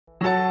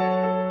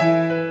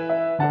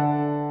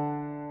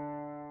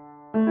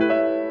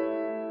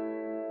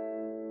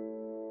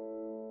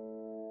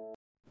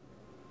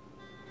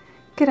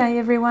G'day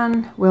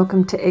everyone,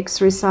 welcome to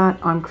X-Ris Art.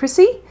 I'm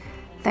Chrissy.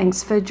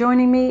 Thanks for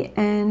joining me,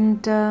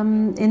 and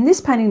in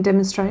this painting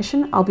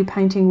demonstration I'll be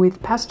painting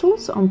with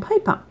pastels on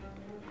paper.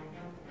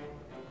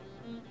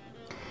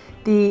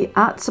 The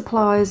art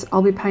supplies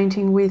I'll be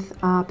painting with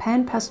are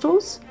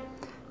PanPastels,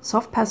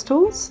 Sofft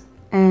Tools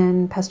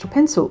and Pastel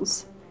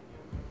Pencils.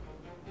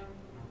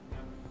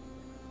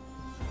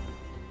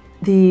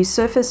 The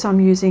surface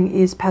I'm using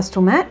is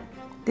Pastelmat.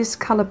 This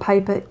colour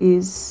paper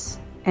is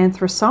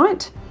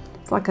anthracite.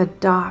 It's like a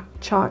dark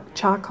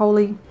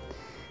charcoaly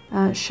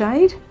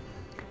shade,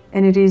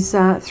 and it is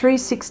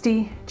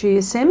 360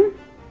 GSM.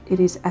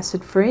 It is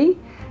acid free,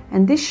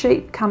 and this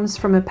sheet comes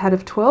from a pad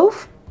of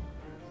 12.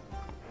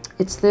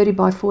 It's 30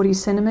 by 40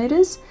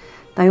 centimetres.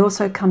 They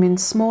also come in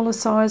smaller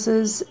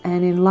sizes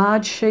and in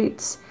large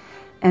sheets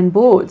and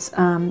boards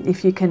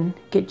if you can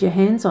get your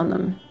hands on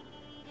them.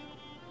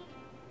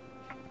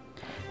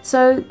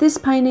 So this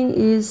painting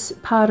is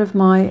part of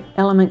my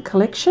element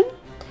collection,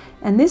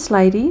 and this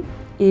lady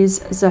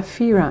is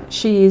Zafira.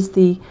 She is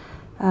the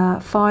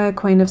fire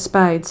queen of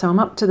spades, so I'm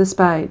up to the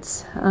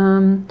spades.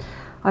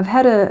 I've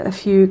had a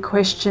few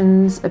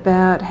questions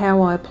about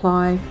how I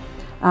apply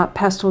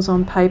pastels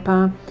on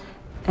paper,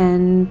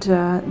 and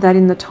that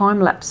in the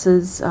time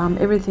lapses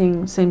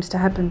everything seems to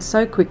happen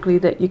so quickly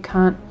that you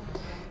can't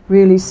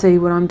really see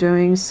what I'm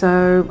doing.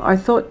 So I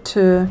thought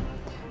to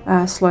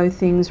slow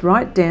things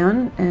right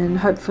down and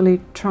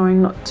hopefully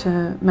trying not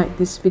to make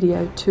this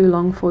video too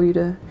long for you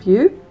to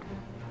view.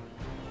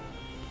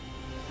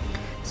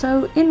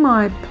 So in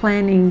my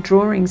planning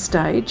drawing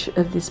stage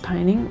of this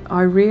painting,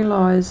 I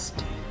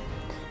realised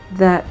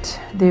that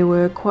there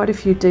were quite a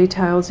few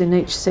details in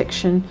each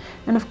section,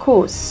 and of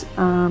course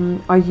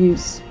I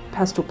use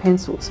pastel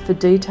pencils for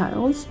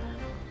details,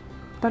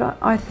 but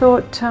I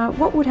thought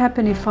what would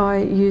happen if I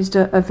used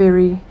a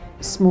very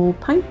small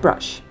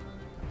paintbrush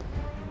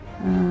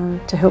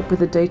to help with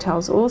the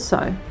details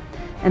also.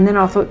 And then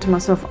I thought to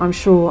myself, I'm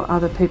sure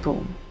other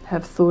people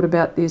have thought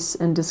about this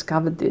and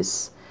discovered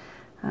this.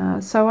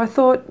 So I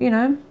thought, you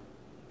know,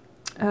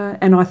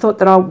 and I thought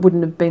that I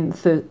wouldn't have been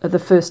the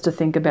first to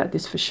think about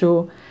this for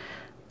sure.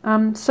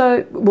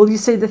 Well, you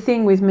see, the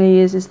thing with me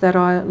is that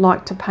I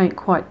like to paint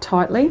quite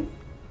tightly.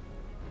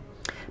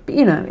 But,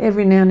 you know,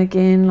 every now and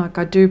again, like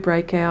I do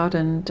break out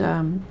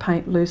and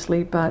paint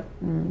loosely, but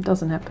it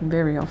doesn't happen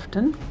very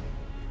often.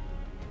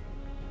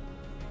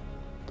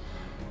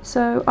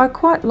 So I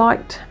quite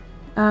liked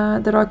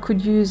that I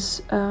could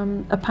use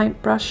a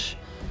paintbrush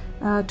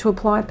to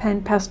apply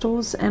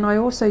PanPastels, and I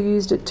also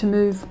used it to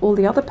move all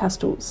the other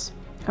pastels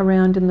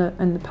around in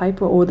the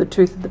paper, or the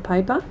tooth of the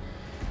paper.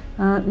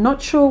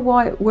 Not sure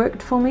why it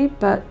worked for me,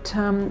 but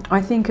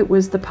I think it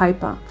was the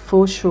paper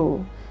for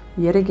sure.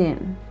 Yet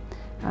again,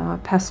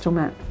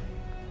 Pastelmat.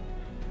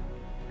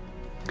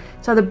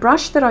 So the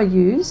brush that I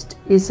used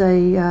is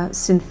a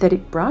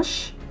synthetic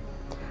brush.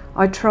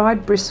 I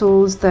tried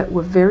bristles that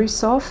were very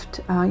soft,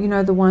 you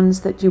know, the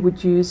ones that you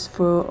would use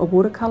for a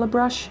watercolour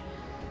brush.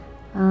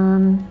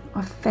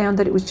 I found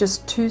that it was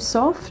just too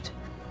soft,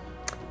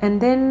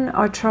 and then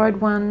I tried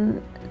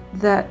one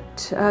that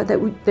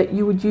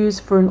you would use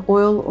for an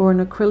oil or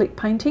an acrylic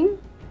painting,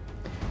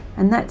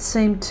 and that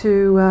seemed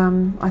to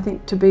I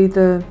think to be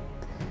the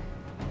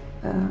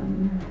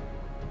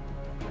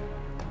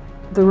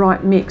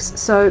right mix.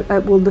 So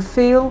well, the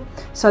feel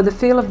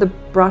of the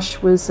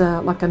brush was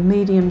like a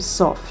medium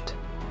soft.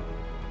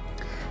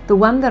 The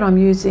one that I'm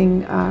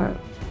using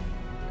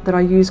that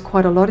I use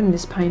quite a lot in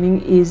this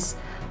painting is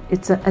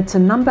it's a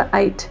number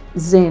 8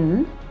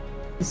 Zen,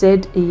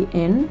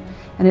 Z-E-N,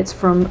 and it's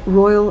from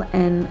Royal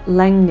and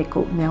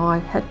Langnickel. Now I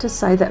had to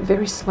say that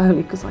very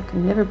slowly because I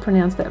can never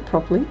pronounce that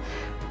properly.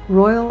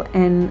 Royal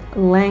and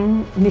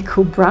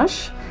Langnickel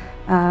brush,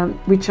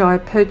 which I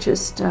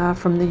purchased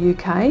from the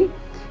UK.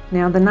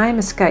 Now the name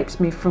escapes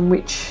me from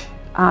which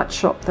art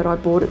shop that I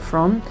bought it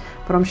from,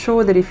 but I'm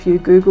sure that if you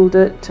googled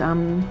it,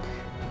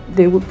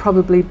 there would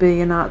probably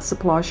be an art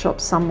supply shop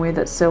somewhere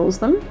that sells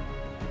them.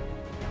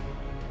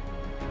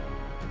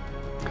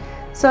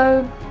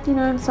 So, you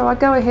know, so I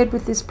go ahead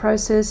with this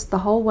process the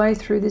whole way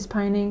through this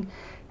painting,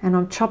 and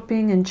I'm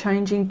chopping and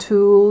changing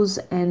tools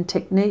and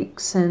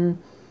techniques, and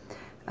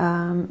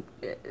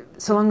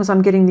so long as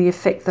I'm getting the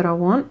effect that I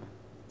want.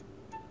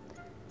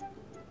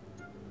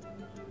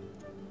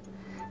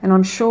 And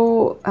I'm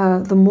sure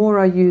the more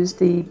I use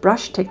the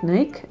brush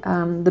technique,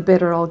 the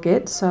better I'll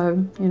get,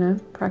 so, you know,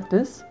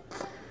 practice.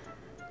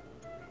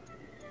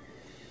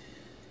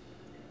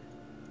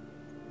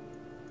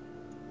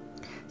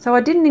 So I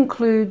didn't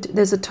include,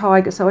 there's a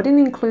tiger, so I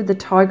didn't include the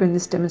tiger in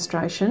this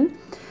demonstration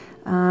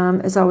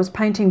as I was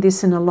painting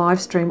this in a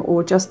live stream,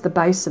 or just the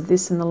base of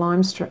this in the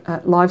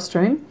live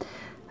stream.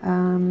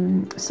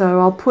 So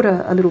I'll put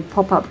a little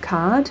pop-up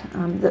card,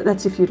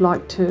 that's if you'd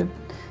like to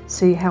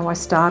see how I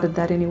started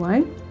that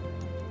anyway.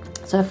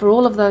 So for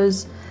all of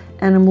those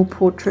animal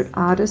portrait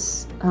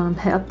artists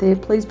out there,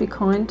 please be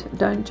kind,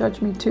 don't judge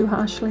me too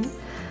harshly,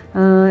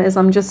 as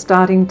I'm just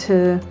starting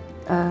to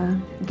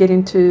get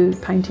into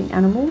painting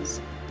animals.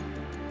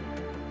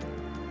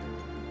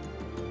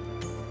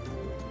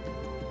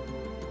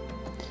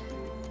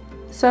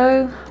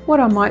 So what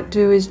I might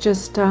do is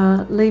just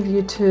leave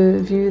you to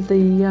view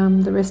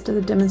the rest of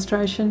the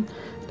demonstration.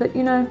 But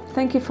you know,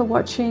 thank you for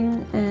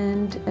watching,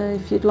 and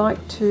if you'd like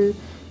to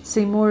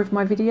see more of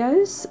my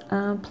videos,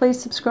 please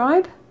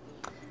subscribe.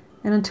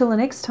 And until the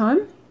next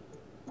time,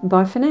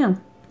 bye for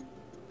now.